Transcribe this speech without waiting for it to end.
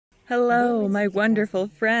Hello, my wonderful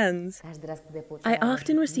friends. I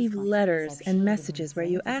often receive letters and messages where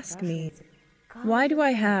you ask me, why do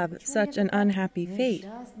I have such an unhappy fate?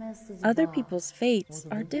 Other people's fates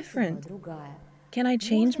are different. Can I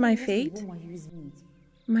change my fate?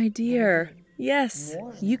 My dear, yes,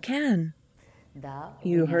 you can.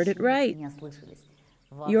 You heard it right.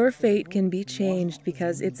 Your fate can be changed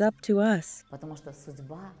because it's up to us.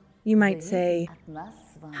 You might say,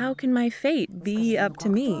 how can my fate be up to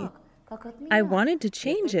me? I wanted to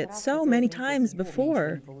change it so many times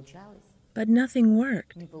before, but nothing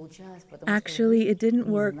worked. Actually, it didn't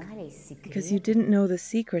work because you didn't know the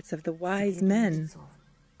secrets of the wise men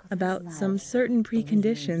about some certain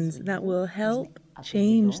preconditions that will help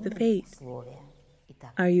change the fate.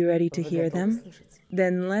 Are you ready to hear them?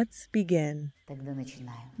 Then let's begin.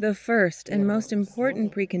 The first and most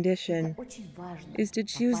important precondition is to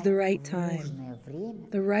choose the right time,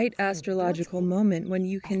 the right astrological moment when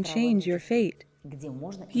you can change your fate.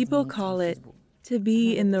 People call it to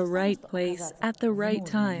be in the right place at the right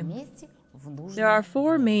time. There are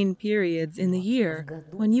 4 main periods in the year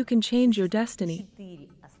when you can change your destiny.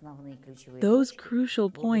 Those crucial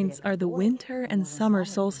points are the winter and summer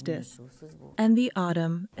solstice, and the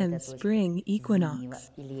autumn and spring equinox.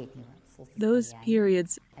 Those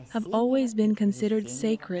periods have always been considered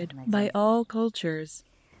sacred by all cultures,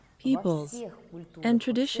 peoples, and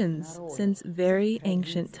traditions since very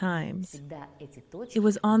ancient times. It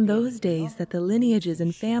was on those days that the lineages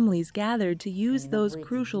and families gathered to use those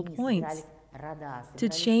crucial points to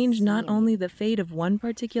change not only the fate of one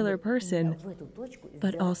particular person,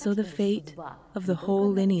 but also the fate of the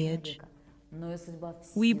whole lineage.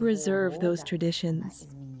 We preserve those traditions.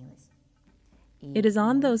 It is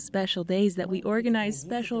on those special days that we organize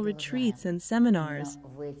special retreats and seminars.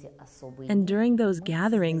 And during those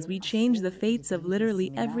gatherings, we change the fates of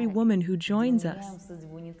literally every woman who joins us.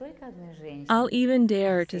 I'll even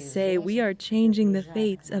dare to say we are changing the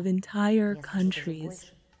fates of entire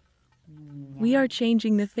countries. We are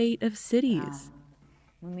changing the fate of cities.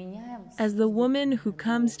 As the woman who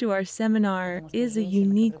comes to our seminar is a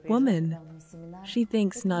unique woman, she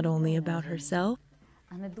thinks not only about herself,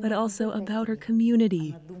 but also about her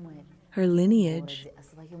community, her lineage,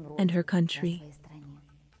 and her country.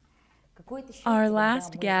 Our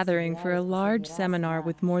last gathering for a large seminar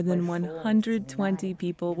with more than 120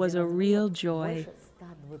 people was a real joy.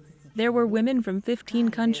 There were women from 15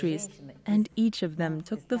 countries, and each of them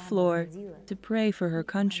took the floor to pray for her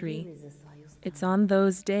country. It's on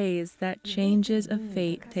those days that changes of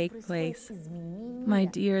fate take place. My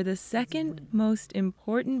dear, the second most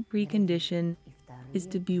important precondition is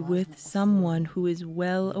to be with someone who is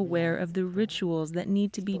well aware of the rituals that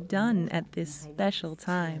need to be done at this special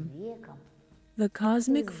time. The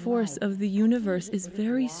cosmic force of the universe is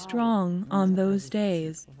very strong on those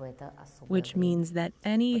days, which means that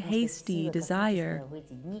any hasty desire,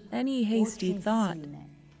 any hasty thought,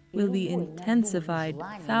 will be intensified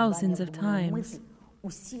thousands of times.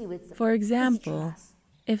 For example,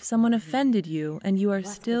 if someone offended you and you are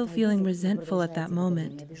still feeling resentful at that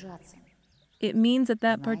moment, it means at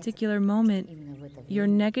that particular moment, your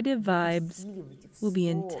negative vibes will be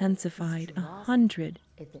intensified 100,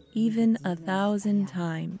 even 1,000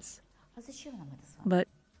 times. But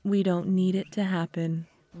we don't need it to happen.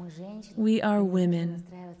 We are women,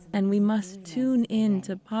 and we must tune in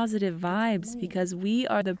to positive vibes because we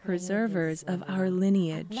are the preservers of our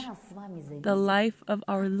lineage. The life of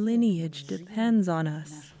our lineage depends on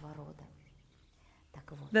us.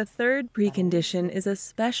 The third precondition is a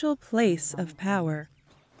special place of power.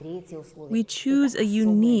 We choose a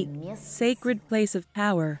unique, sacred place of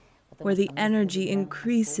power where the energy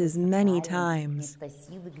increases many times.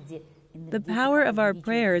 The power of our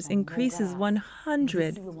prayers increases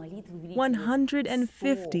 100,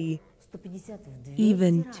 150,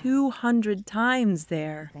 even 200 times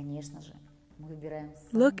there.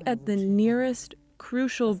 Look at the nearest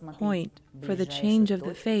crucial point for the change of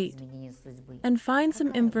the fate and find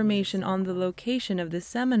some information on the location of the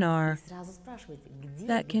seminar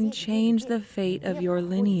that can change the fate of your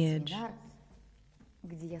lineage.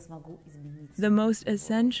 The most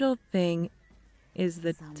essential thing is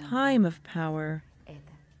the time of power,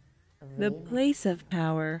 the place of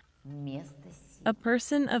power, a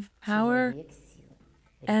person of power,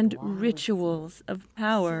 and rituals of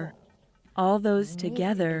power. All those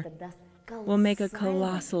together will make a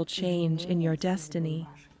colossal change in your destiny.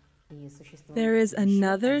 There is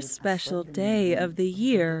another special day of the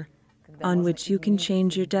year on which you can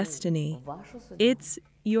change your destiny. It's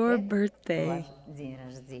your birthday.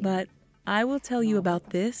 But I will tell you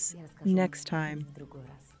about this next time.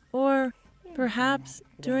 Or Perhaps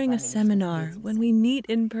during a seminar when we meet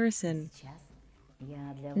in person.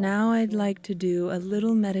 Now I'd like to do a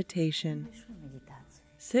little meditation.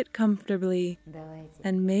 Sit comfortably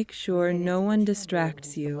and make sure no one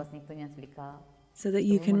distracts you so that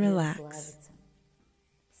you can relax.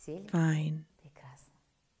 Fine.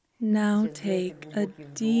 Now take a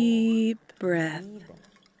deep breath.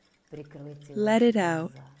 Let it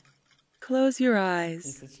out. Close your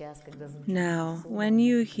eyes. Now, when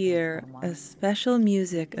you hear a special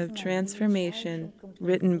music of transformation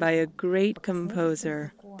written by a great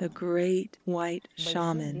composer, the great white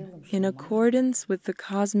shaman, in accordance with the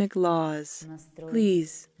cosmic laws,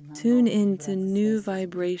 please tune into new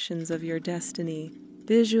vibrations of your destiny.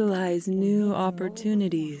 Visualize new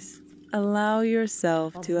opportunities. Allow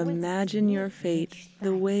yourself to imagine your fate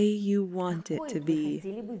the way you want it to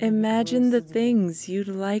be. Imagine the things you'd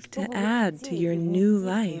like to add to your new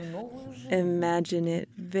life. Imagine it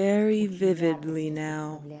very vividly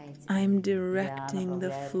now. I'm directing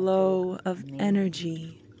the flow of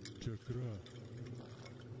energy.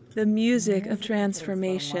 The music of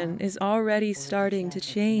transformation is already starting to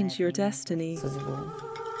change your destiny.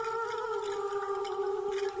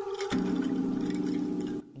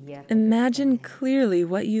 Imagine clearly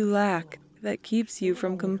what you lack that keeps you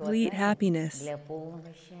from complete happiness,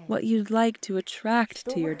 what you'd like to attract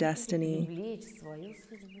to your destiny,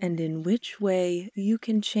 and in which way you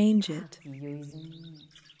can change it.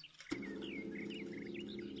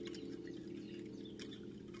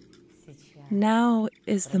 Now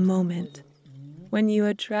is the moment when you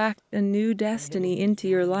attract a new destiny into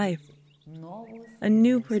your life, a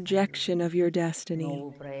new projection of your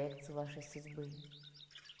destiny.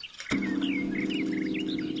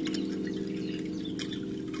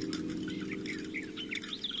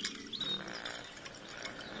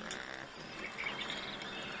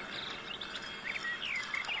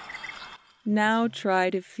 Now try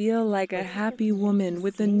to feel like a happy woman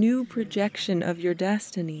with a new projection of your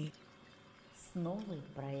destiny.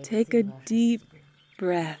 Take a deep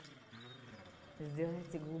breath.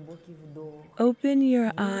 Open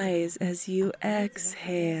your eyes as you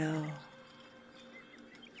exhale.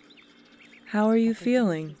 How are you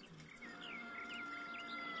feeling?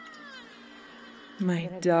 My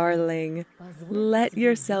darling, let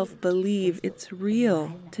yourself believe it's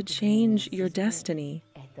real to change your destiny.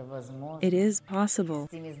 It is possible.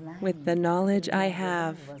 With the knowledge I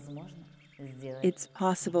have, it's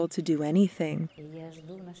possible to do anything.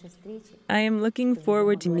 I am looking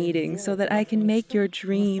forward to meeting so that I can make your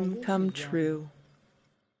dream come true.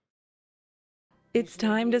 It's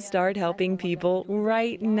time to start helping people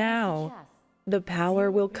right now. The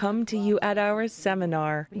power will come to you at our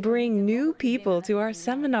seminar. Bring new people to our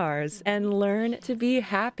seminars and learn to be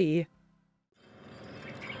happy.